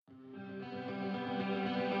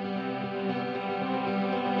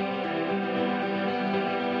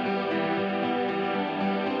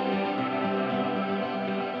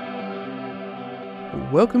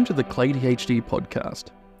Welcome to the ClayeDHD podcast,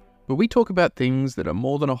 where we talk about things that are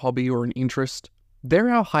more than a hobby or an interest. They're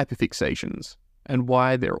our hyperfixations, and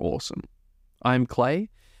why they're awesome. I'm Claye,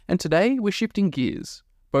 and today we're shifting gears,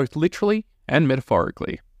 both literally and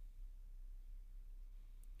metaphorically.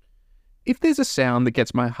 If there's a sound that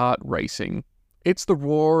gets my heart racing, it's the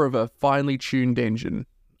roar of a finely tuned engine,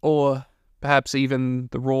 or perhaps even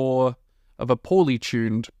the roar of a poorly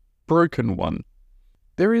tuned, broken one.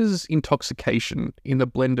 There is intoxication in the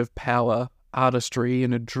blend of power, artistry,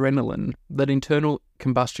 and adrenaline that internal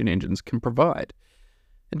combustion engines can provide.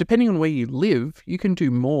 And depending on where you live, you can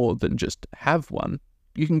do more than just have one.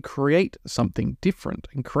 You can create something different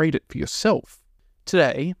and create it for yourself.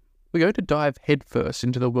 Today, we're going to dive headfirst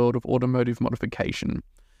into the world of automotive modification.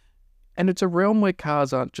 And it's a realm where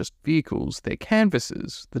cars aren't just vehicles, they're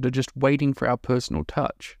canvases that are just waiting for our personal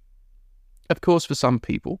touch. Of course, for some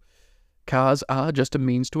people, cars are just a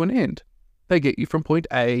means to an end. They get you from point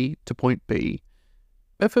A to point B.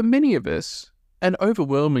 But for many of us, and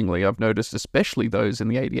overwhelmingly I've noticed especially those in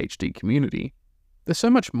the ADHD community, there's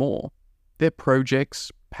so much more. They're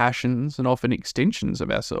projects, passions, and often extensions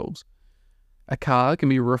of ourselves. A car can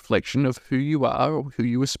be a reflection of who you are or who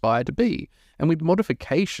you aspire to be, and with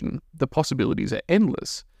modification, the possibilities are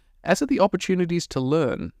endless, as are the opportunities to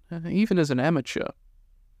learn, even as an amateur.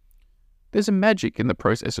 There's a magic in the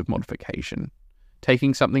process of modification,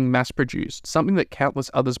 taking something mass-produced, something that countless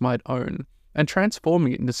others might own, and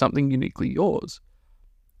transforming it into something uniquely yours.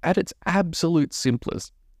 At its absolute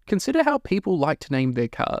simplest, consider how people like to name their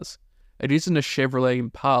cars. It isn't a Chevrolet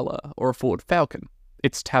Impala or a Ford Falcon.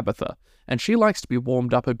 It's Tabitha, and she likes to be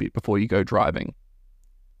warmed up a bit before you go driving.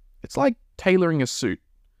 It's like tailoring a suit.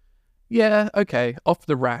 Yeah, okay, off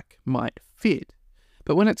the rack might fit,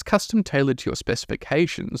 but when it's custom tailored to your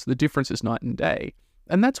specifications, the difference is night and day.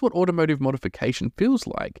 And that's what automotive modification feels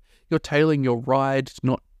like. You're tailoring your ride to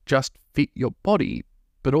not just fit your body,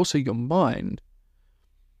 but also your mind.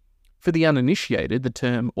 For the uninitiated, the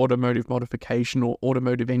term automotive modification or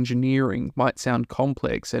automotive engineering might sound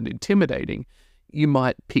complex and intimidating. You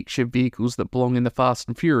might picture vehicles that belong in the Fast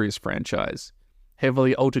and Furious franchise.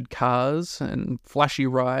 Heavily altered cars and flashy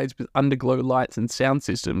rides with underglow lights and sound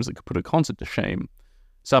systems that could put a concert to shame.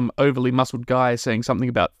 Some overly muscled guy saying something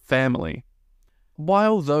about family.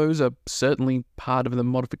 While those are certainly part of the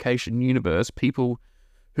modification universe, people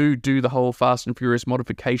who do the whole Fast and Furious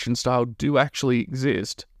modification style do actually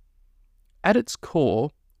exist. At its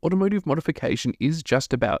core, automotive modification is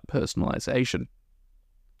just about personalization.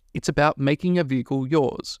 It's about making a vehicle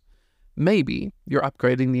yours. Maybe you're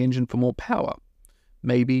upgrading the engine for more power.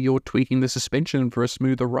 Maybe you're tweaking the suspension for a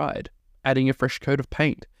smoother ride, adding a fresh coat of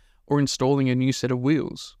paint, or installing a new set of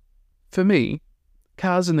wheels. For me,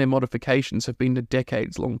 cars and their modifications have been a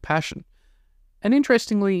decades-long passion. And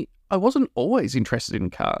interestingly, I wasn't always interested in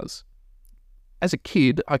cars. As a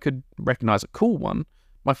kid, I could recognize a cool one.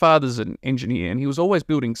 My father's an engineer, and he was always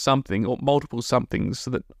building something or multiple somethings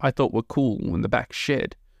that I thought were cool in the back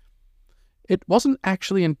shed. It wasn't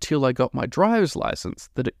actually until I got my driver's license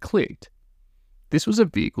that it clicked. This was a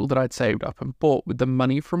vehicle that I'd saved up and bought with the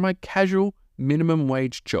money from my casual minimum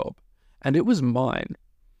wage job, and it was mine.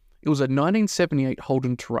 It was a 1978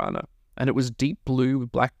 Holden Torana, and it was deep blue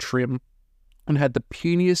with black trim and had the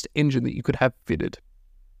puniest engine that you could have fitted.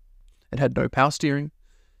 It had no power steering,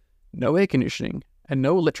 no air conditioning, and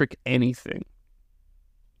no electric anything.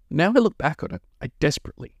 Now I look back on it, I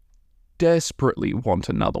desperately want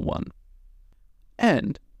another one.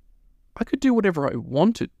 And I could do whatever I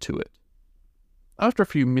wanted to it. After a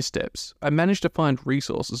few missteps, I managed to find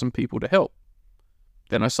resources and people to help.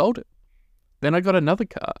 Then I sold it. Then I got another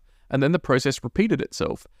car, and then the process repeated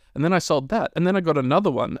itself. And then I sold that, and then I got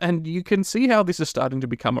another one, and you can see how this is starting to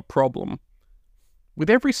become a problem. With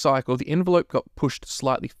every cycle, the envelope got pushed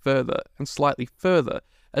slightly further and slightly further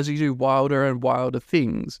as you do wilder and wilder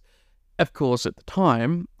things. Of course, at the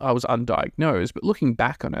time, I was undiagnosed, but looking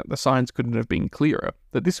back on it, the signs couldn't have been clearer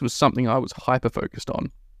that this was something I was hyper-focused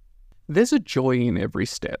on. There's a joy in every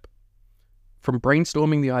step. From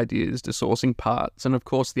brainstorming the ideas to sourcing parts, and of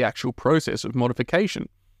course the actual process of modification.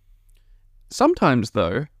 Sometimes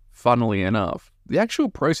though, funnily enough, the actual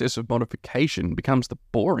process of modification becomes the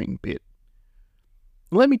boring bit.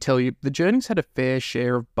 Let me tell you, the journey's had a fair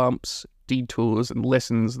share of bumps, detours, and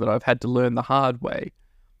lessons that I've had to learn the hard way.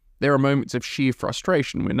 There are moments of sheer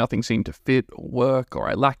frustration where nothing seemed to fit or work, or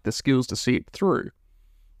I lacked the skills to see it through.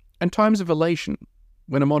 And times of elation,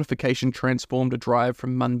 when a modification transformed a drive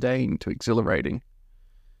from mundane to exhilarating.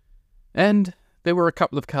 And there were a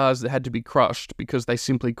couple of cars that had to be crushed because they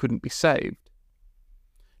simply couldn't be saved.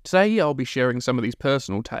 Today I'll be sharing some of these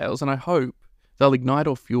personal tales, and I hope They'll ignite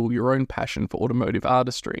or fuel your own passion for automotive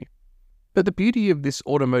artistry. But the beauty of this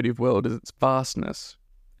automotive world is its vastness.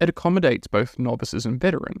 It accommodates both novices and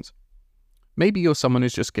veterans. Maybe you're someone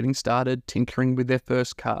who's just getting started, tinkering with their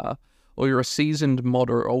first car, or you're a seasoned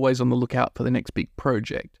modder always on the lookout for the next big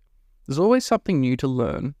project. There's always something new to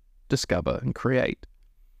learn, discover, and create.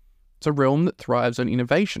 It's a realm that thrives on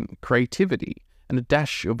innovation, creativity, and a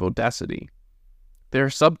dash of audacity. There are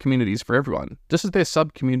sub-communities for everyone, just as there are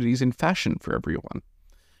sub-communities in fashion for everyone.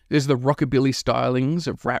 There's the rockabilly stylings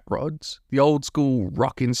of rat rods, the old-school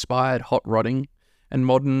rock-inspired hot rodding, and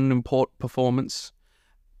modern import performance.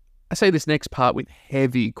 I say this next part with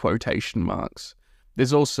heavy quotation marks.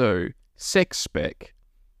 There's also sex spec,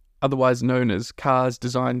 otherwise known as cars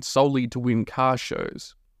designed solely to win car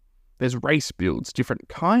shows. There's race builds, different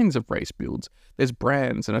kinds of race builds. There's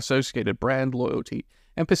brands and associated brand loyalty,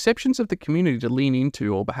 and perceptions of the community to lean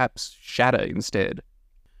into or perhaps shatter instead.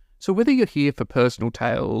 So whether you're here for personal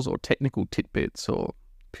tales or technical tidbits or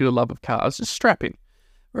pure love of cars, just strap in.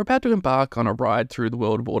 We're about to embark on a ride through the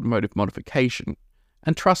world of automotive modification.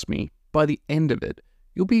 And trust me, by the end of it,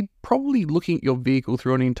 you'll be probably looking at your vehicle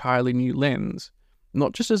through an entirely new lens,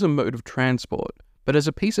 not just as a mode of transport, but as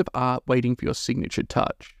a piece of art waiting for your signature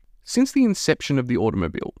touch. Since the inception of the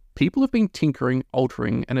automobile, people have been tinkering,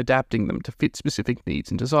 altering, and adapting them to fit specific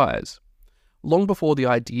needs and desires. Long before the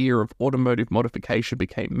idea of automotive modification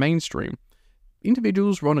became mainstream,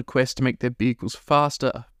 individuals were on a quest to make their vehicles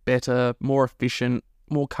faster, better, more efficient,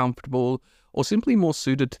 more comfortable, or simply more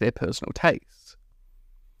suited to their personal tastes.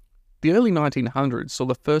 The early 1900s saw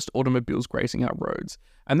the first automobiles gracing our roads,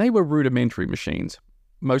 and they were rudimentary machines,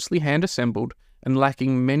 mostly hand-assembled and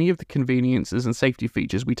lacking many of the conveniences and safety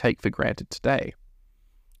features we take for granted today.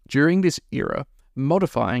 During this era,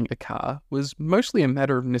 modifying a car was mostly a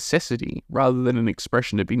matter of necessity rather than an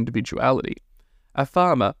expression of individuality. A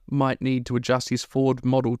farmer might need to adjust his Ford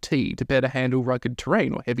Model T to better handle rugged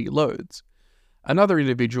terrain or heavy loads. Another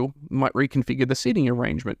individual might reconfigure the seating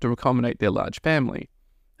arrangement to accommodate their large family.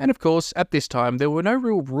 And of course, at this time, there were no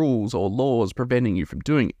real rules or laws preventing you from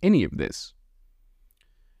doing any of this.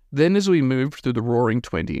 Then as we moved through the roaring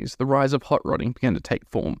 20s, the rise of hot rodding began to take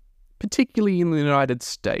form, particularly in the United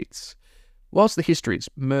States. Whilst the history is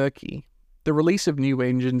murky, the release of new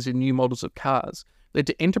engines in new models of cars led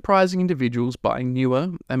to enterprising individuals buying newer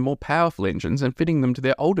and more powerful engines and fitting them to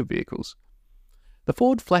their older vehicles. The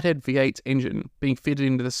Ford Flathead V8's engine being fitted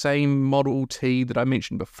into the same Model T that I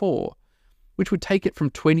mentioned before, which would take it from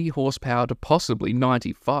 20 horsepower to possibly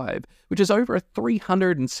 95, which is over a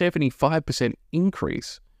 375%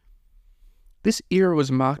 increase. This era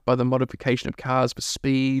was marked by the modification of cars for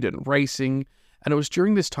speed and racing, and it was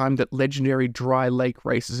during this time that legendary dry lake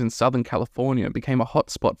races in Southern California became a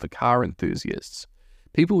hotspot for car enthusiasts.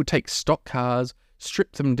 People would take stock cars,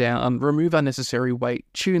 strip them down, remove unnecessary weight,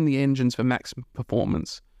 tune the engines for maximum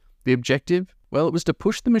performance. The objective? Well, it was to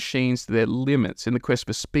push the machines to their limits in the quest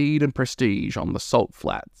for speed and prestige on the salt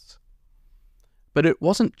flats. But it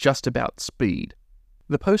wasn't just about speed.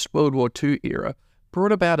 The post-World War II era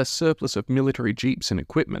brought about a surplus of military jeeps and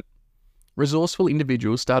equipment. Resourceful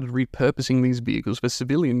individuals started repurposing these vehicles for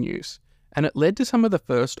civilian use, and it led to some of the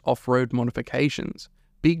first off-road modifications.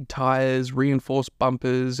 Big tyres, reinforced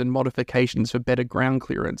bumpers, and modifications for better ground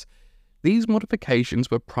clearance. These modifications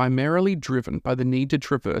were primarily driven by the need to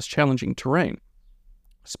traverse challenging terrain,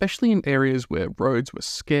 especially in areas where roads were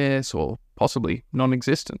scarce or possibly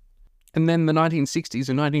non-existent. And then the 1960s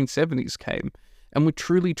and 1970s came, and were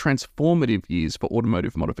truly transformative years for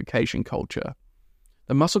automotive modification culture.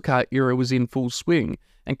 The muscle car era was in full swing,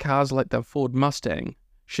 and cars like the Ford Mustang,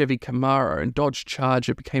 Chevy Camaro, and Dodge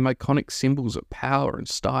Charger became iconic symbols of power and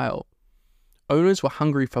style. Owners were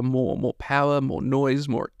hungry for more power, more noise,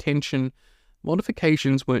 more attention.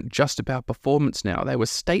 Modifications weren't just about performance now, they were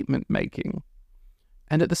statement making.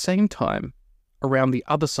 And at the same time, around the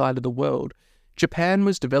other side of the world, Japan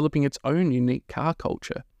was developing its own unique car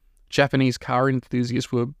culture. Japanese car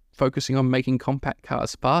enthusiasts were focusing on making compact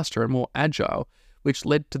cars faster and more agile, which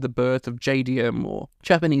led to the birth of JDM, or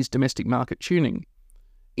Japanese domestic market tuning.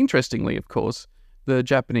 Interestingly, of course, the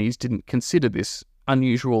Japanese didn't consider this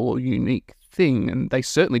unusual or unique thing, and they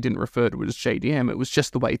certainly didn't refer to it as JDM, it was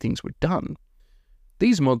just the way things were done.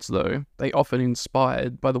 These mods, though, they often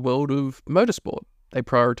inspired by the world of motorsport. They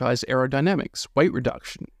prioritised aerodynamics, weight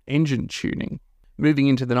reduction, engine tuning. Moving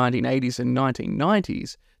into the 1980s and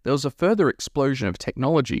 1990s, there was a further explosion of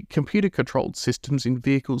technology. Computer-controlled systems in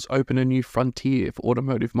vehicles opened a new frontier for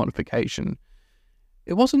automotive modification.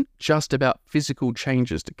 It wasn't just about physical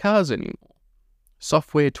changes to cars anymore.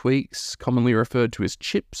 Software tweaks, commonly referred to as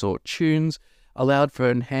chips or tunes, allowed for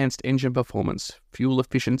enhanced engine performance, fuel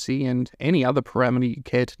efficiency, and any other parameter you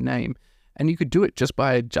care to name, and you could do it just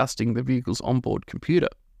by adjusting the vehicle's onboard computer.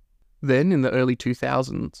 Then, in the early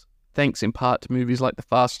 2000s, thanks in part to movies like The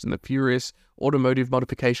Fast and the Furious, automotive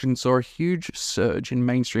modification saw a huge surge in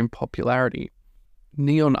mainstream popularity.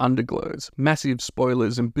 Neon underglows, massive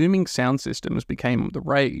spoilers, and booming sound systems became the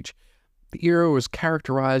rage. The era was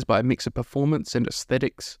characterized by a mix of performance and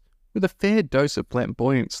aesthetics, with a fair dose of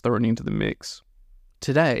flamboyance thrown into the mix.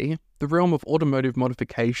 Today, the realm of automotive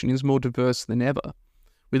modification is more diverse than ever.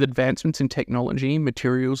 With advancements in technology,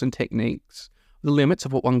 materials, and techniques, the limits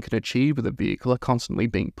of what one can achieve with a vehicle are constantly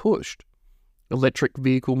being pushed. Electric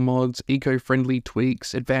vehicle mods, eco-friendly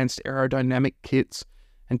tweaks, advanced aerodynamic kits,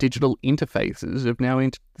 and digital interfaces have now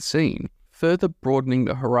entered the scene, further broadening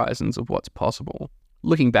the horizons of what's possible.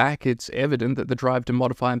 Looking back, it's evident that the drive to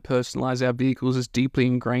modify and personalize our vehicles is deeply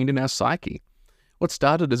ingrained in our psyche. What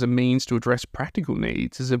started as a means to address practical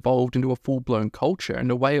needs has evolved into a full-blown culture and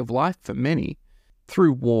a way of life for many.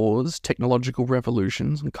 Through wars, technological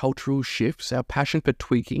revolutions, and cultural shifts, our passion for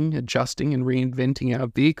tweaking, adjusting, and reinventing our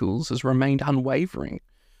vehicles has remained unwavering.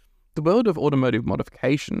 The world of automotive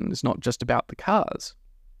modification is not just about the cars.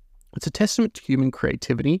 It's a testament to human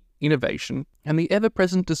creativity, innovation, and the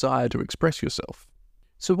ever-present desire to express yourself.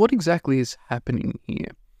 So what exactly is happening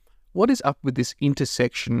here? What is up with this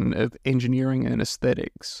intersection of engineering and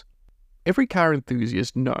aesthetics? Every car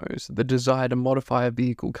enthusiast knows that the desire to modify a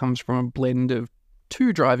vehicle comes from a blend of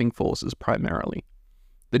two driving forces primarily: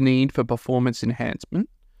 the need for performance enhancement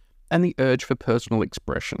and the urge for personal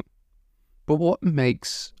expression. But what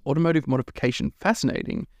makes automotive modification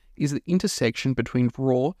fascinating is the intersection between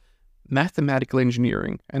raw, mathematical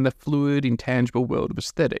engineering and the fluid, intangible world of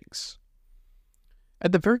aesthetics.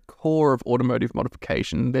 At the very core of automotive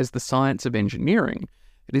modification, there's the science of engineering.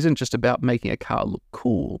 It isn't just about making a car look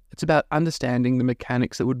cool, it's about understanding the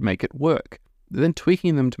mechanics that would make it work, then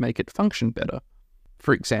tweaking them to make it function better.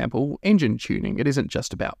 For example, engine tuning, it isn't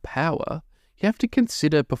just about power. You have to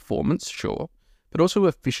consider performance, sure, but also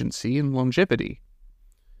efficiency and longevity.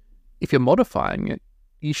 If you're modifying it,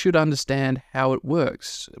 you should understand how it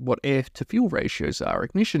works, what air-to-fuel ratios are,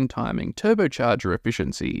 ignition timing, turbocharger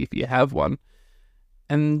efficiency, if you have one,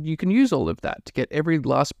 and you can use all of that to get every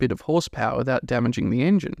last bit of horsepower without damaging the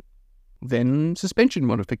engine. Then, suspension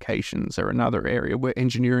modifications are another area where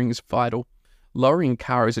engineering is vital. Lowering a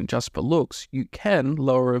car isn't just for looks. You can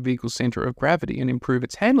lower a vehicle's center of gravity and improve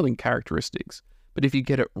its handling characteristics, but if you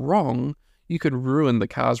get it wrong, you could ruin the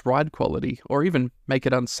car's ride quality or even make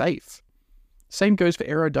it unsafe. Same goes for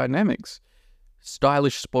aerodynamics.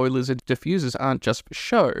 Stylish spoilers and diffusers aren't just for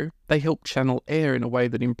show, they help channel air in a way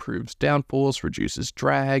that improves downforce, reduces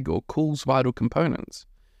drag, or cools vital components.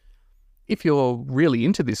 If you're really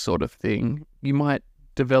into this sort of thing, you might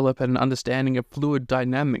develop an understanding of fluid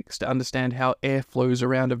dynamics to understand how air flows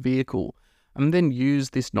around a vehicle, and then use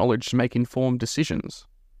this knowledge to make informed decisions.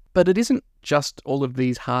 But it isn't just all of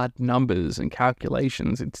these hard numbers and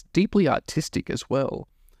calculations, it's deeply artistic as well,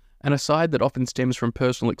 and a side that often stems from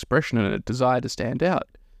personal expression and a desire to stand out.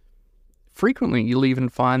 Frequently, you'll even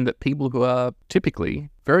find that people who are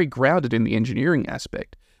typically very grounded in the engineering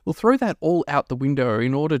aspect will throw that all out the window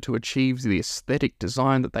in order to achieve the aesthetic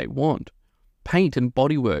design that they want. Paint and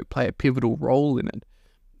bodywork play a pivotal role in it.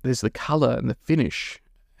 There's the colour and the finish,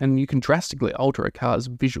 and you can drastically alter a car's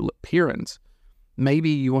visual appearance.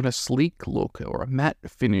 Maybe you want a sleek look, or a matte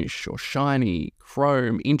finish, or shiny,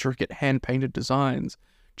 chrome, intricate hand-painted designs.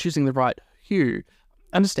 Choosing the right hue,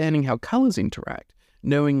 understanding how colours interact,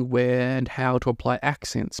 knowing where and how to apply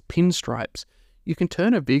accents, pinstripes. You can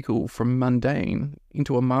turn a vehicle from mundane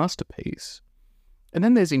into a masterpiece. And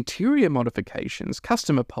then there's interior modifications,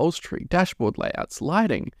 custom upholstery, dashboard layouts,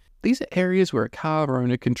 lighting. These are areas where a car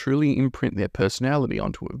owner can truly imprint their personality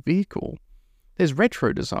onto a vehicle. There's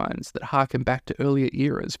retro designs that harken back to earlier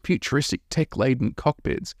eras, futuristic tech-laden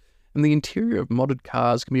cockpits, and the interior of modded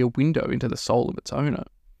cars can be a window into the soul of its owner.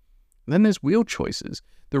 And then there's wheel choices.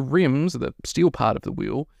 The rims, the steel part of the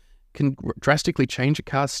wheel, can drastically change a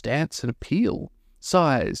car's stance and appeal.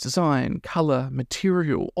 Size, design, colour,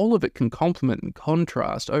 material, all of it can complement and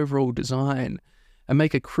contrast overall design and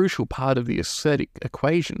make a crucial part of the aesthetic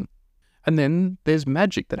equation. And then there's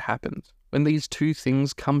magic that happens when these two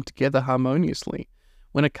things come together harmoniously,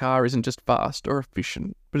 when a car isn't just fast or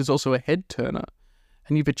efficient, but is also a head-turner,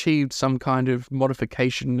 and you've achieved some kind of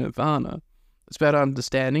modification nirvana. It's about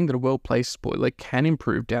understanding that a well-placed spoiler can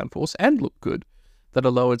improve downforce and look good, that a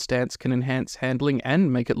lowered stance can enhance handling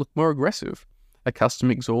and make it look more aggressive. A custom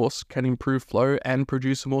exhaust can improve flow and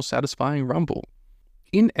produce a more satisfying rumble.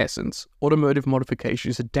 In essence, automotive modification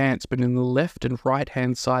is a dance between the left and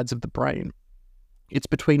right-hand sides of the brain. It's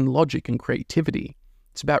between logic and creativity.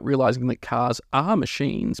 It's about realizing that cars are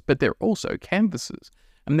machines, but they're also canvases,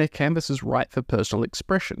 and they're canvases right for personal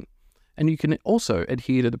expression. And you can also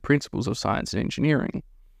adhere to the principles of science and engineering.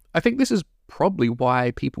 I think this is probably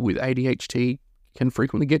why people with ADHD can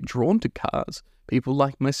frequently get drawn to cars, people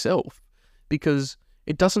like myself, because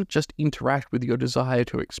it doesn't just interact with your desire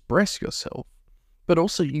to express yourself, but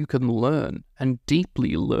also you can learn and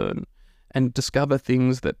deeply learn and discover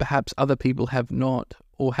things that perhaps other people have not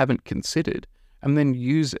or haven't considered, and then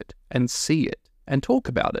use it and see it and talk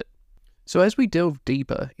about it. So as we delve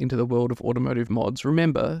deeper into the world of automotive mods,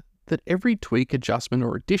 remember that every tweak, adjustment,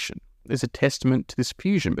 or addition is a testament to this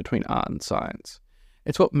fusion between art and science.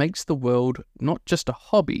 It's what makes the world not just a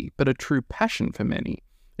hobby, but a true passion for many.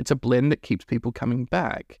 It's a blend that keeps people coming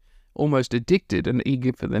back, almost addicted and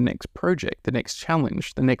eager for the next project, the next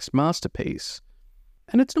challenge, the next masterpiece.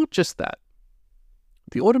 And it's not just that.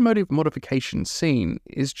 The automotive modification scene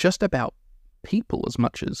is just about people as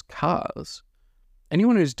much as cars.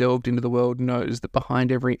 Anyone who's delved into the world knows that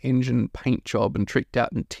behind every engine, paint job, and tricked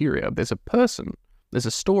out interior, there's a person, there's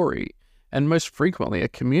a story, and most frequently a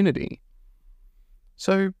community.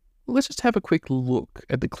 So let's just have a quick look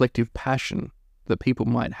at the collective passion that people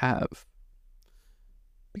might have.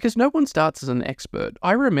 Because no one starts as an expert.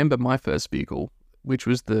 I remember my first vehicle, which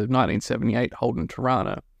was the 1978 Holden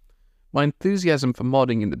Tirana. My enthusiasm for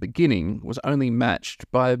modding in the beginning was only matched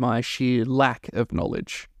by my sheer lack of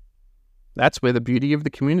knowledge. That's where the beauty of the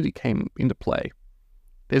community came into play.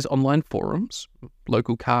 There's online forums,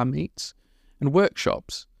 local car meets, and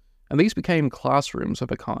workshops, and these became classrooms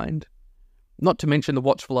of a kind. Not to mention the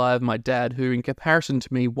watchful eye of my dad, who in comparison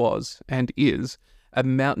to me was, and is, a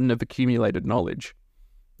mountain of accumulated knowledge.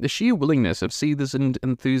 The sheer willingness of seasoned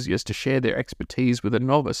enthusiasts to share their expertise with a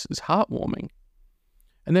novice is heartwarming.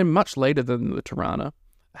 And then much later than the Tirana,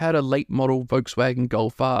 I had a late model Volkswagen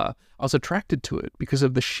Golf R. I was attracted to it because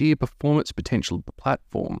of the sheer performance potential of the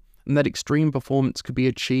platform, and that extreme performance could be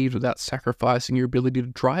achieved without sacrificing your ability to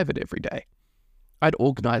drive it every day. I'd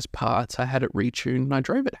organised parts, I had it retuned, and I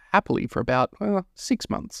drove it happily for about 6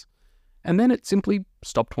 months. And then it simply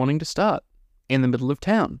stopped wanting to start, in the middle of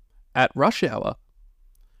town, at rush hour.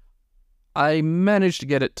 I managed to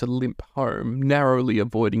get it to limp home, narrowly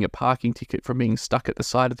avoiding a parking ticket from being stuck at the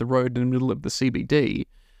side of the road in the middle of the CBD.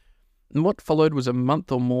 And what followed was a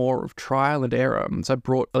month or more of trial and error as I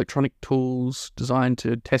brought electronic tools designed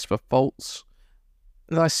to test for faults.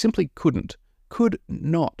 And I simply could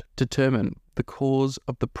not determine the cause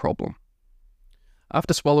of the problem.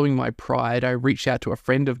 After swallowing my pride, I reached out to a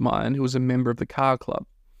friend of mine who was a member of the car club.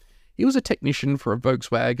 He was a technician for a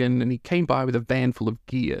Volkswagen, and he came by with a van full of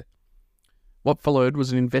gear. What followed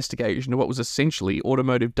was an investigation of what was essentially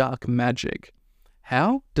automotive dark magic.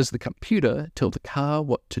 How does the computer tell the car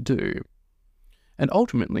what to do? And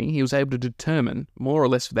ultimately, he was able to determine, more or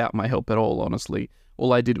less without my help at all, honestly.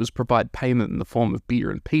 All I did was provide payment in the form of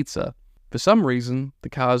beer and pizza. For some reason, the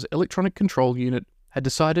car's electronic control unit had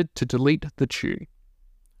decided to delete the tune.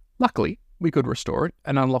 Luckily, we could restore it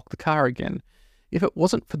and unlock the car again. If it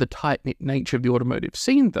wasn't for the tight-knit nature of the automotive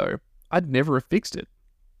scene, though, I'd never have fixed it.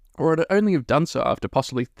 Or I'd only have done so after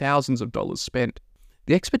possibly thousands of dollars spent.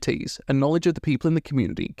 The expertise and knowledge of the people in the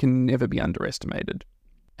community can never be underestimated.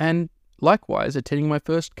 And likewise, attending my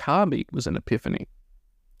first car meet was an epiphany.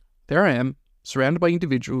 There I am, surrounded by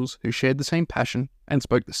individuals who shared the same passion and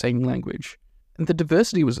spoke the same language. And the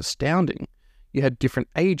diversity was astounding. You had different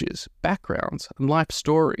ages, backgrounds, and life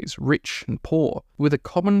stories, rich and poor, with a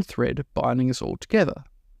common thread binding us all together: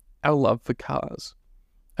 our love for cars.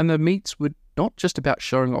 And the meets were not just about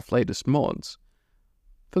showing off latest mods.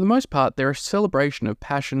 For the most part, they're a celebration of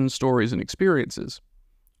passion, stories, and experiences.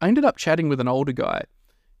 I ended up chatting with an older guy.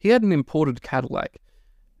 He had an imported Cadillac.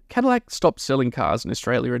 Cadillac stopped selling cars in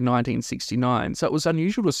Australia in 1969, so it was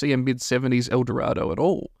unusual to see a mid-70s Eldorado at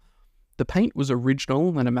all. The paint was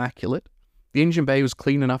original and immaculate. The engine bay was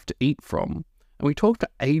clean enough to eat from, and we talked for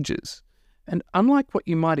ages. And unlike what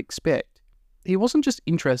you might expect, he wasn't just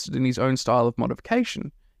interested in his own style of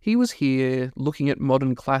modification. He was here looking at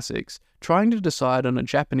modern classics, trying to decide on a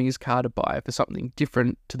Japanese car to buy for something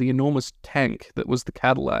different to the enormous tank that was the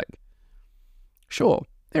Cadillac. Sure,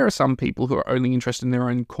 there are some people who are only interested in their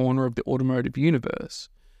own corner of the automotive universe,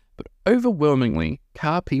 but overwhelmingly,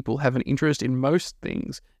 car people have an interest in most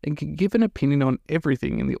things and can give an opinion on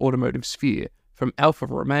everything in the automotive sphere, from Alfa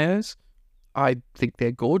Romeos, I think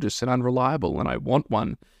they're gorgeous and unreliable and I want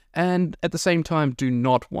one, and at the same time do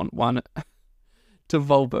not want one, to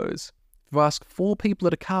Volvos. If you ask 4 people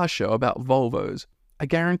at a car show about Volvos, I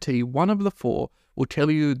guarantee one of the 4 will tell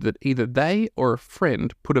you that either they or a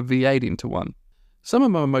friend put a V8 into one. Some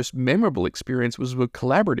of my most memorable experience was with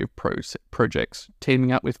collaborative projects.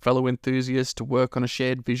 Teaming up with fellow enthusiasts to work on a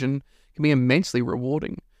shared vision can be immensely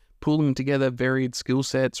rewarding. Pulling together varied skill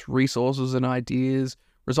sets, resources and ideas,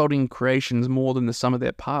 resulting in creations more than the sum of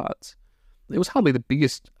their parts. It was hardly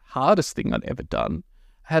the hardest thing I'd ever done.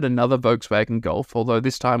 I had another Volkswagen Golf, although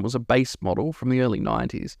this time was a base model from the early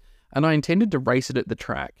 90s, and I intended to race it at the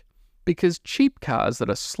track, because cheap cars that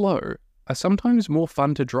are slow are sometimes more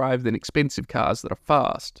fun to drive than expensive cars that are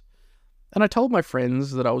fast. And I told my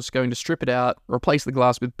friends that I was going to strip it out, replace the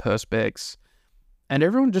glass with Perspex, and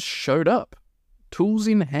everyone just showed up, tools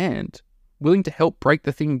in hand, willing to help break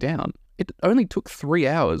the thing down. It only took 3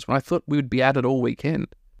 hours when I thought we would be at it all weekend.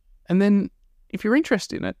 And then, if you're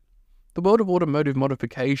interested in it, the world of automotive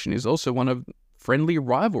modification is also one of friendly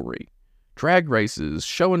rivalry. Drag races,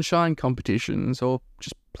 show and shine competitions, or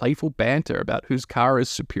just playful banter about whose car is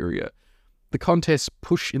superior. The contests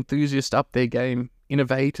push enthusiasts up their game,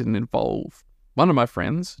 innovate and evolve. One of my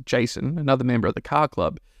friends, Jason, another member of the car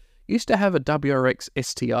club, used to have a WRX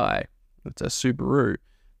STI. It's a Subaru.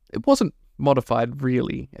 It wasn't modified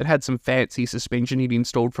really. It had some fancy suspension he'd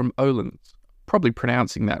installed from Öhlins. Probably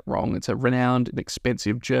pronouncing that wrong. It's a renowned and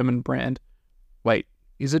expensive German brand. Wait,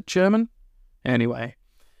 is it German? Anyway.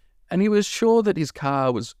 And he was sure that his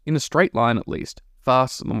car was, in a straight line at least,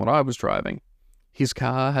 faster than what I was driving. His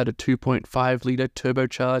car had a 2.5-litre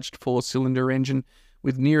turbocharged 4-cylinder engine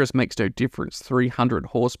with nearest makes no difference 300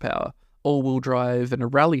 horsepower, all-wheel drive and a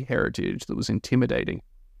rally heritage that was intimidating.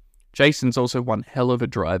 Jason's also one hell of a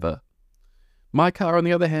driver. My car, on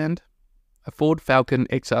the other hand, a Ford Falcon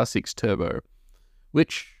XR6 Turbo,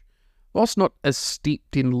 which, whilst not as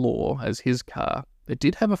steeped in lore as his car, it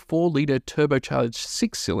did have a 4-litre turbocharged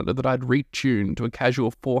 6-cylinder that I'd retuned to a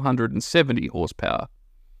casual 470 horsepower.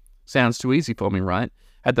 Sounds too easy for me, right?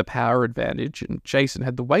 Had the power advantage, and Jason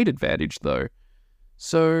had the weight advantage, though.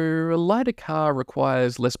 So a lighter car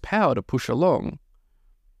requires less power to push along.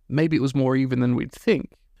 Maybe it was more even than we'd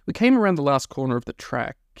think. We came around the last corner of the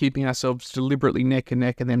track, keeping ourselves deliberately neck and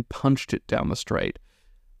neck, and then punched it down the straight.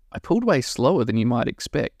 I pulled way slower than you might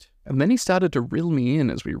expect, and then he started to reel me in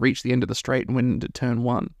as we reached the end of the straight and went into turn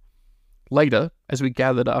 1. Later, as we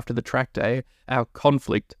gathered after the track day, our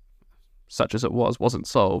conflict, such as it was, wasn't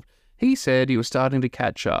solved. He said he was starting to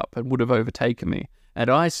catch up and would have overtaken me, and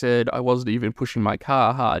I said I wasn't even pushing my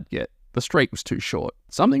car hard yet. The straight was too short.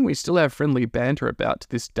 Something we still have friendly banter about to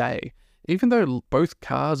this day, even though both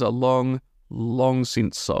cars are long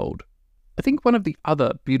since sold. I think one of the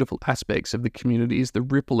other beautiful aspects of the community is the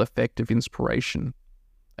ripple effect of inspiration.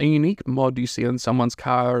 A unique mod you see on someone's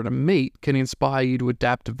car at a meet can inspire you to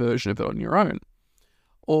adapt a version of it on your own.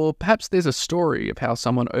 Or perhaps there's a story of how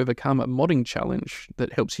someone overcome a modding challenge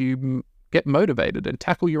that helps you get motivated and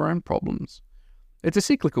tackle your own problems. It's a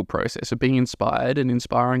cyclical process of being inspired and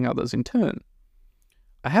inspiring others in turn.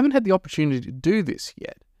 I haven't had the opportunity to do this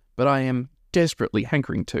yet, but I am desperately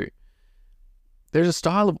hankering to. There's a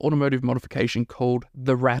style of automotive modification called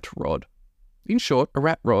the rat rod. In short, a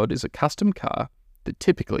rat rod is a custom car that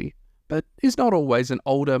typically, but is not always, an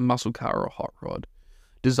older muscle car or hot rod,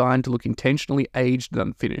 designed to look intentionally aged and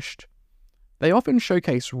unfinished. They often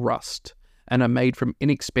showcase rust and are made from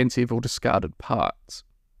inexpensive or discarded parts.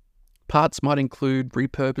 Parts might include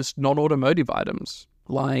repurposed non-automotive items,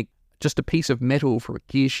 like just a piece of metal for a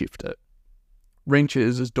gear shifter,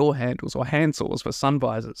 wrenches as door handles or hand saws for sun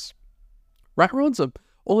visors. Rat rods are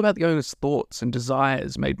all about the owner's thoughts and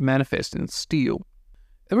desires made manifest in steel.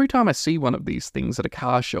 Every time I see one of these things at a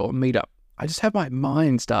car show or meetup, I just have my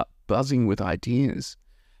mind start buzzing with ideas.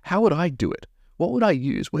 How would I do it? What would I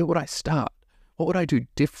use? Where would I start? What would I do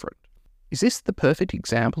different? Is this the perfect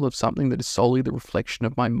example of something that is solely the reflection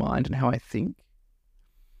of my mind and how I think?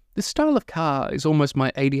 This style of car is almost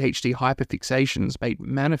my ADHD hyperfixations made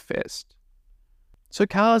manifest. So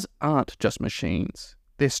cars aren't just machines.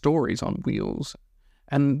 They're stories on wheels,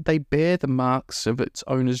 and they bear the marks of its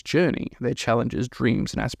owner's journey, their challenges,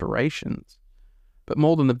 dreams, and aspirations. But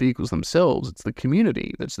more than the vehicles themselves, it's the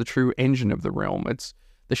community that's the true engine of the realm. It's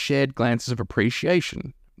the shared glances of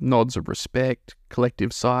appreciation, nods of respect,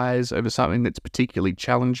 collective sighs over something that's particularly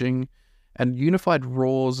challenging, and unified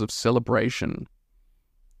roars of celebration.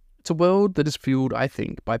 It's a world that is fueled, I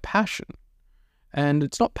think, by passion. And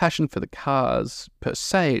it's not passion for the cars per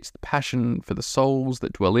se, it's the passion for the souls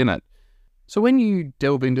that dwell in it. So when you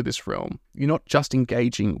delve into this realm, you're not just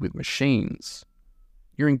engaging with machines.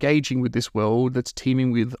 You're engaging with this world that's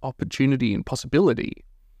teeming with opportunity and possibility.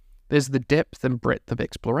 There's the depth and breadth of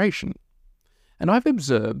exploration. And I've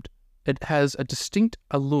observed it has a distinct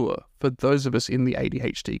allure for those of us in the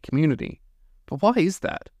ADHD community. But why is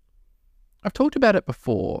that? I've talked about it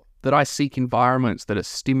before, that I seek environments that are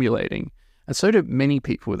stimulating, and so do many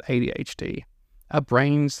people with ADHD. Our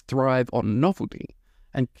brains thrive on novelty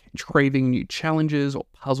and craving new challenges or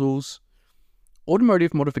puzzles.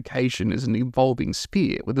 Automotive modification is an evolving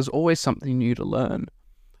sphere where there's always something new to learn.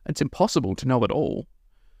 It's impossible to know it all.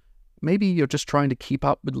 Maybe you're just trying to keep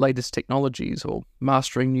up with latest technologies or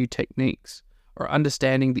mastering new techniques or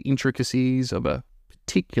understanding the intricacies of a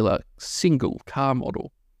particular single car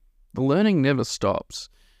model. The learning never stops.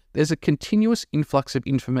 There's a continuous influx of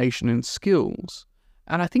information and skills,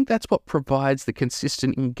 and I think that's what provides the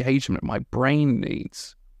consistent engagement my brain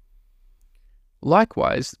needs.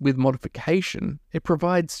 Likewise, with modification, it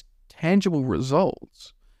provides tangible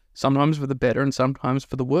results, sometimes for the better and sometimes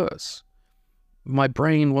for the worse. My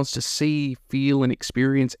brain wants to see, feel, and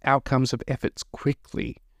experience outcomes of efforts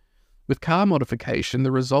quickly. With car modification,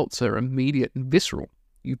 the results are immediate and visceral.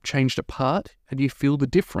 You've changed a part, and you feel the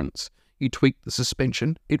difference. You tweak the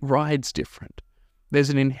suspension, it rides different. There's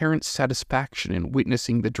an inherent satisfaction in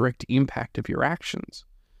witnessing the direct impact of your actions.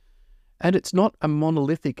 And it's not a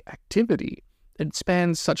monolithic activity. It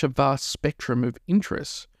spans such a vast spectrum of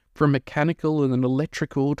interests, from mechanical and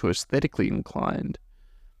electrical to aesthetically inclined.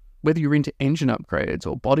 Whether you're into engine upgrades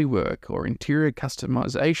or bodywork or interior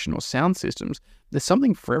customization or sound systems, there's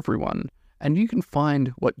something for everyone, and you can find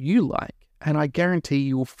what you like, and I guarantee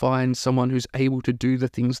you'll find someone who's able to do the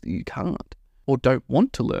things that you can't or don't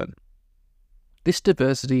want to learn. This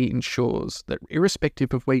diversity ensures that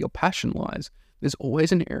irrespective of where your passion lies, there's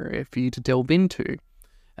always an area for you to delve into.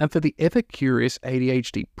 And for the ever-curious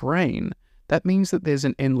ADHD brain, that means that there's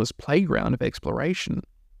an endless playground of exploration.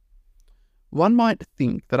 One might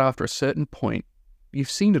think that after a certain point, you've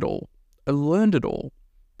seen it all, or learned it all,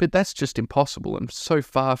 but that's just impossible and so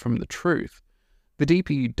far from the truth. The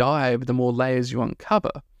deeper you dive, the more layers you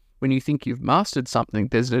uncover. When you think you've mastered something,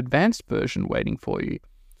 there's an advanced version waiting for you.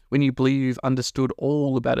 When you believe you've understood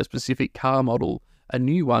all about a specific car model, a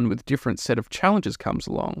new one with a different set of challenges comes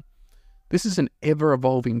along. This is an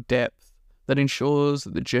ever-evolving depth that ensures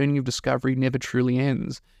that the journey of discovery never truly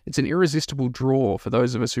ends. It's an irresistible draw for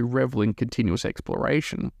those of us who revel in continuous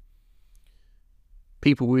exploration.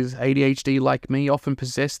 People with ADHD like me often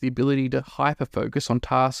possess the ability to hyper-focus on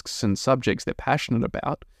tasks and subjects they're passionate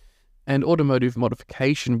about, and automotive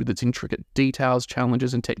modification with its intricate details,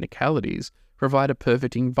 challenges, and technicalities provide a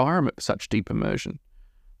perfect environment for such deep immersion.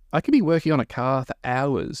 I could be working on a car for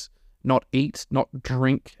hours, not eat, not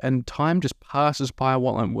drink, and time just passes by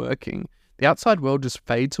while I'm working. The outside world just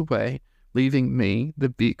fades away, leaving me,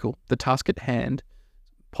 the vehicle, the task at hand,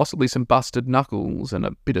 possibly some busted knuckles and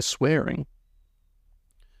a bit of swearing.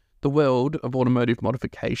 The world of automotive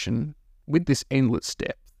modification, with this endless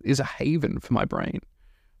depth, is a haven for my brain.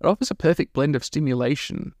 It offers a perfect blend of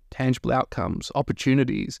stimulation, tangible outcomes,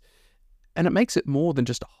 opportunities, and it makes it more than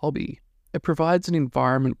just a hobby. It provides an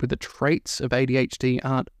environment where the traits of ADHD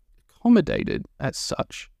aren't accommodated as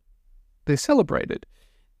such. They're celebrated.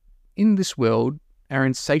 In this world, our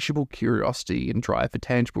insatiable curiosity and drive for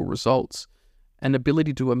tangible results and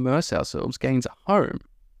ability to immerse ourselves gains a home.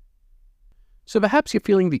 So perhaps you're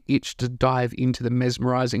feeling the itch to dive into the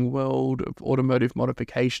mesmerizing world of automotive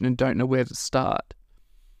modification and don't know where to start.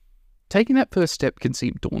 Taking that first step can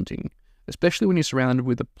seem daunting, especially when you're surrounded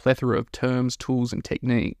with a plethora of terms, tools, and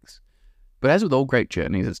techniques. But as with all great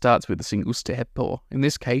journeys, it starts with a single step, or in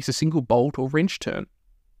this case, a single bolt or wrench turn.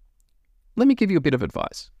 Let me give you a bit of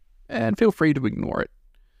advice, and feel free to ignore it.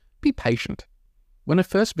 Be patient. When I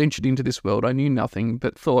first ventured into this world, I knew nothing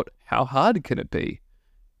but thought, how hard can it be?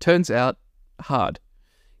 Turns out, hard.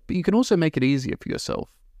 But you can also make it easier for yourself.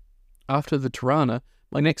 After the Tirana,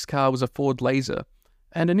 my next car was a Ford Laser,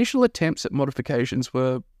 and initial attempts at modifications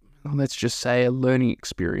were, let's just say, a learning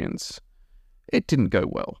experience. It didn't go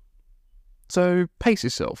well. So pace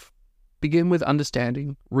yourself. Begin with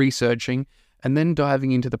understanding, researching, and then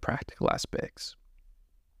diving into the practical aspects.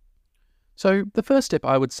 So the first step,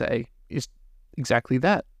 I would say, is exactly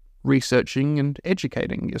that, researching and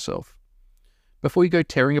educating yourself. Before you go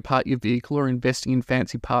tearing apart your vehicle or investing in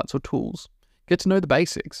fancy parts or tools, get to know the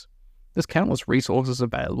basics. There's countless resources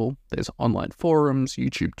available. There's online forums,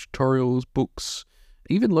 YouTube tutorials, books.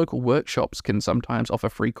 Even local workshops can sometimes offer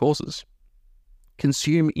free courses.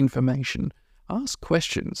 Consume information, ask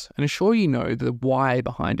questions, and ensure you know the why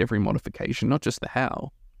behind every modification, not just the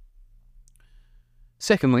how.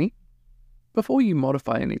 Secondly, before you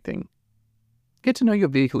modify anything, get to know your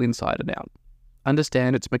vehicle inside and out.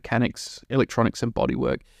 Understand its mechanics, electronics, and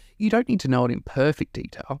bodywork. You don't need to know it in perfect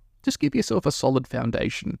detail. Just give yourself a solid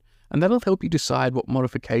foundation, and that'll help you decide what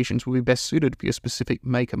modifications will be best suited for your specific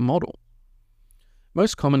make and model.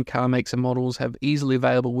 Most common car makes and models have easily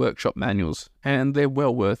available workshop manuals, and they're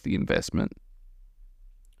well worth the investment.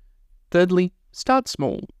 Thirdly, start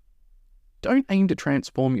small. Don't aim to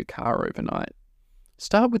transform your car overnight.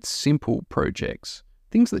 Start with simple projects,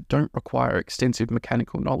 things that don't require extensive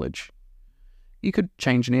mechanical knowledge. You could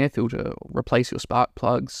change an air filter, or replace your spark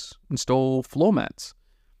plugs, install floor mats.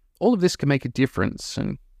 All of this can make a difference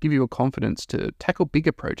and give you a confidence to tackle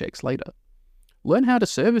bigger projects later. Learn how to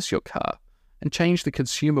service your car and change the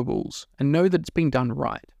consumables and know that it's been done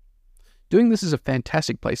right. Doing this is a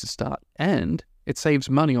fantastic place to start, and it saves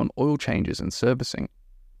money on oil changes and servicing.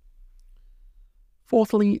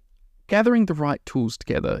 Fourthly, gathering the right tools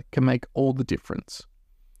together can make all the difference.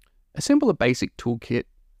 Assemble a basic toolkit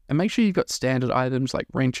and make sure you've got standard items like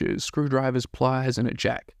wrenches, screwdrivers, pliers, and a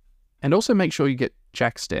jack. And also make sure you get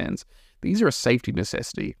jack stands. These are a safety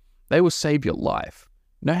necessity. They will save your life.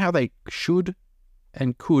 Know how they should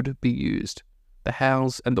and could be used, the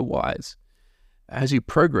hows and the whys. As you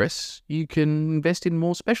progress, you can invest in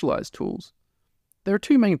more specialized tools. There are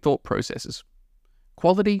two main thought processes: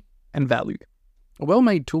 quality and value. A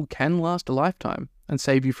well-made tool can last a lifetime and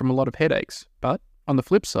save you from a lot of headaches, but on the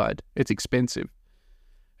flip side, it's expensive.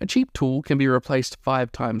 A cheap tool can be replaced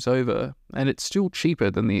 5 times over, and it's still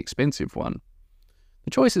cheaper than the expensive one.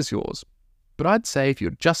 The choice is yours, but I'd say if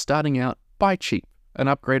you're just starting out, buy cheap and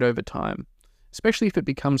upgrade over time, especially if it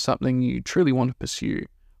becomes something you truly want to pursue,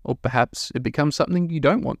 or perhaps it becomes something you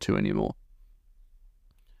don't want to anymore.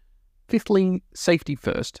 Fifthly, safety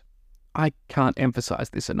first. I can't emphasize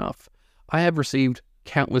this enough. I have received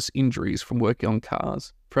countless injuries from working on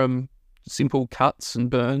cars, from simple cuts and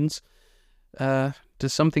burns to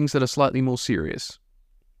some things that are slightly more serious.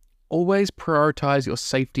 Always prioritize your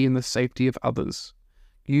safety and the safety of others.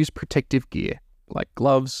 Use protective gear like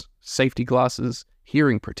gloves, safety glasses,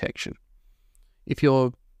 hearing protection. If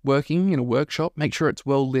you're working in a workshop, make sure it's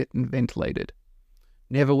well lit and ventilated.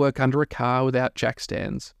 Never work under a car without jack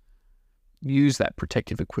stands. Use that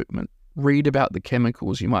protective equipment. Read about the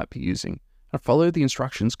chemicals you might be using and follow the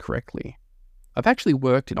instructions correctly. I've actually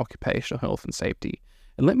worked in occupational health and safety,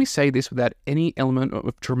 and let me say this without any element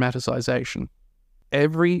of dramatization.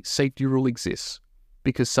 Every safety rule exists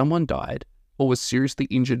because someone died or was seriously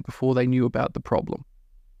injured before they knew about the problem.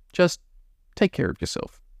 Just take care of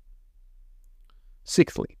yourself.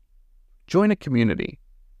 Sixthly, join a community.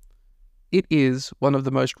 It is one of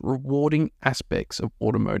the most rewarding aspects of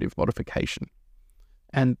automotive modification.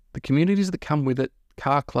 And the communities that come with it,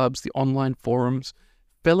 car clubs, the online forums,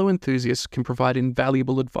 fellow enthusiasts can provide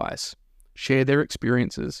invaluable advice, share their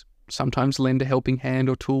experiences, sometimes lend a helping hand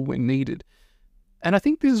or tool when needed. And I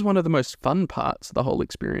think this is one of the most fun parts of the whole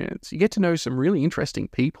experience. You get to know some really interesting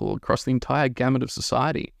people across the entire gamut of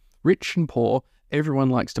society. Rich and poor, everyone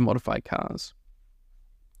likes to modify cars.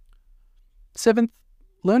 Seventh,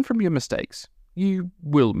 learn from your mistakes. You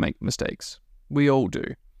will make mistakes. We all do.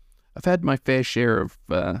 I've had my fair share of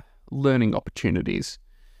learning opportunities.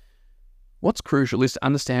 What's crucial is to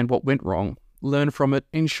understand what went wrong, learn from it,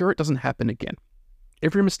 ensure it doesn't happen again.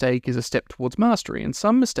 Every mistake is a step towards mastery, and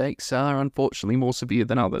some mistakes are unfortunately more severe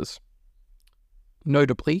than others.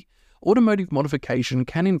 Notably, automotive modification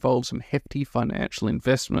can involve some hefty financial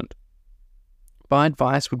investment. My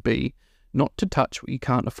advice would be not to touch what you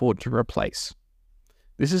can't afford to replace.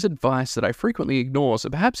 This is advice that I frequently ignore, so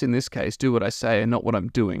perhaps in this case, do what I say and not what I'm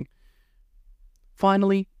doing.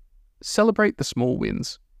 Finally, celebrate the small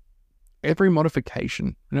wins. Every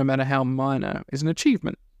modification, no matter how minor, is an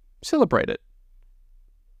achievement. Celebrate it.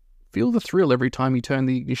 Feel the thrill every time you turn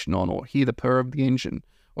the ignition on or hear the purr of the engine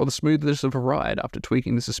or the smoothness of a ride after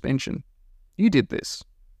tweaking the suspension. You did this.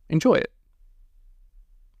 Enjoy it.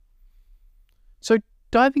 So,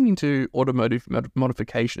 diving into automotive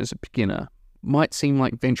modification as a beginner might seem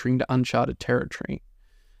like venturing to uncharted territory,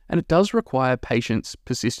 and it does require patience,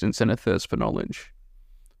 persistence, and a thirst for knowledge.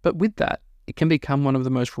 But with that, it can become one of the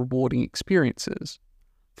most rewarding experiences.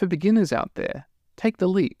 For beginners out there, take the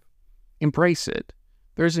leap. Embrace it.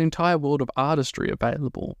 There is an entire world of artistry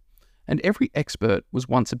available, and every expert was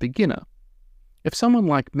once a beginner. If someone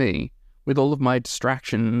like me, with all of my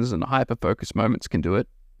distractions and hyper-focus moments can do it,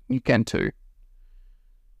 you can too.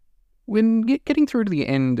 When getting through to the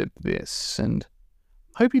end of this, and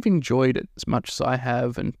I hope you've enjoyed it as much as I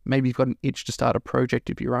have, and maybe you've got an itch to start a project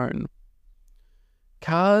of your own.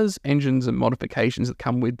 Cars, engines, and modifications that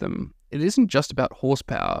come with them, it isn't just about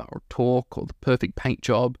horsepower or torque or the perfect paint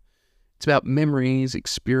job. It's about memories,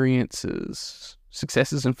 experiences,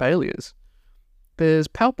 successes, and failures. There's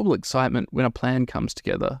palpable excitement when a plan comes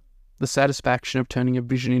together, the satisfaction of turning a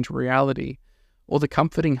vision into reality, or the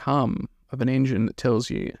comforting hum of an engine that tells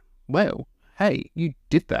you, well, hey, you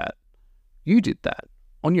did that. You did that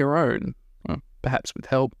on your own, perhaps with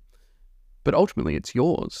help, but ultimately it's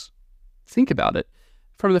yours. Think about it.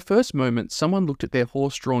 From the first moment, someone looked at their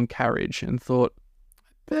horse-drawn carriage and thought,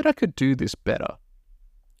 I bet I could do this better.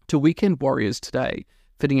 To weekend warriors today,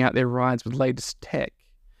 fitting out their rides with latest tech,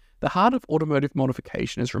 the heart of automotive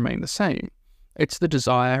modification has remained the same. It's the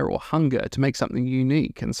desire or hunger to make something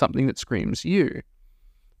unique and something that screams you.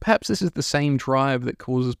 Perhaps this is the same drive that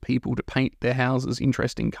causes people to paint their houses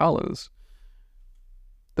interesting colours.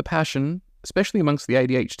 The passion, especially amongst the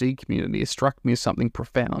ADHD community, has struck me as something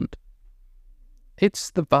profound.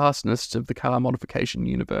 It's the vastness of the car modification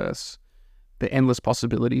universe, the endless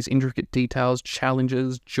possibilities, intricate details,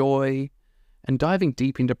 challenges, joy, and diving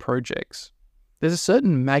deep into projects. There's a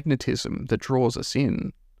certain magnetism that draws us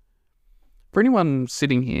in. For anyone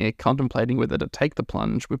sitting here contemplating whether to take the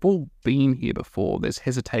plunge, we've all been here before. There's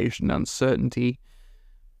hesitation, uncertainty,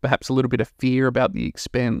 perhaps a little bit of fear about the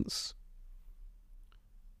expense.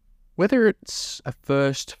 Whether it's a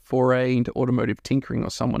first foray into automotive tinkering or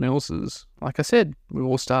someone else's, like I said, we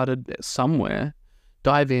all started somewhere.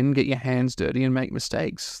 Dive in, get your hands dirty and make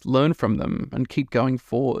mistakes. Learn from them and keep going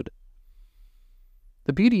forward.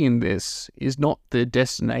 The beauty in this is not the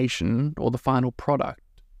destination or the final product.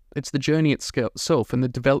 It's the journey itself and the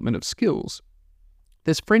development of skills.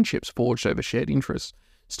 There's friendships forged over shared interests,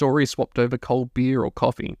 stories swapped over cold beer or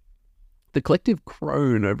coffee, the collective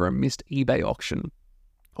groan over a missed eBay auction,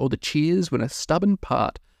 or the cheers when a stubborn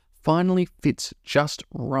part finally fits just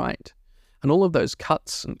right, and all of those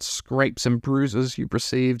cuts and scrapes and bruises you've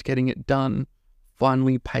received getting it done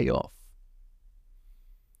finally pay off.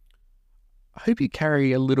 I hope you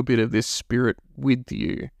carry a little bit of this spirit with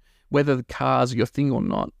you, whether the car's your thing or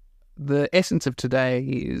not. The essence of today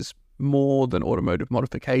is more than automotive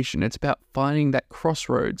modification. It's about finding that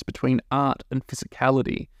crossroads between art and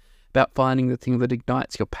physicality, about finding the thing that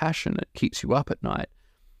ignites your passion, it keeps you up at night,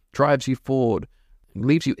 drives you forward,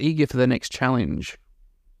 leaves you eager for the next challenge,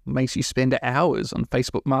 makes you spend hours on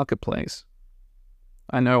Facebook Marketplace.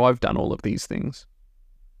 I know I've done all of these things.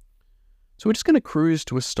 So we're just going to cruise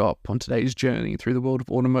to a stop on today's journey through the world of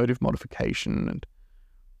automotive modification, and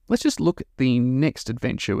let's just look at the next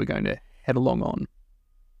adventure we're going to head along on.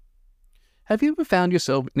 Have you ever found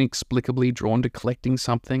yourself inexplicably drawn to collecting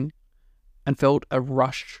something and felt a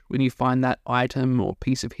rush when you find that item or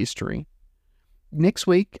piece of history? Next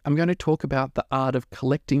week, I'm going to talk about the art of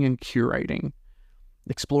collecting and curating,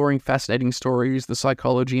 exploring fascinating stories, the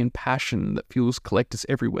psychology and passion that fuels collectors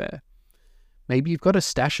everywhere. Maybe you've got a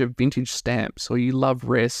stash of vintage stamps, or you love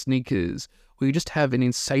rare sneakers, or you just have an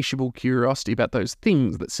insatiable curiosity about those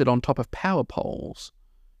things that sit on top of power poles.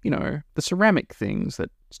 You know, the ceramic things that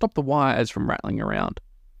stop the wires from rattling around.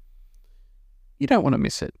 You don't want to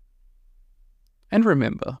miss it. And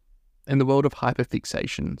remember, in the world of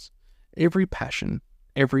hyperfixations, every passion,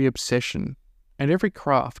 every obsession, and every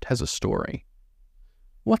craft has a story.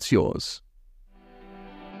 What's yours?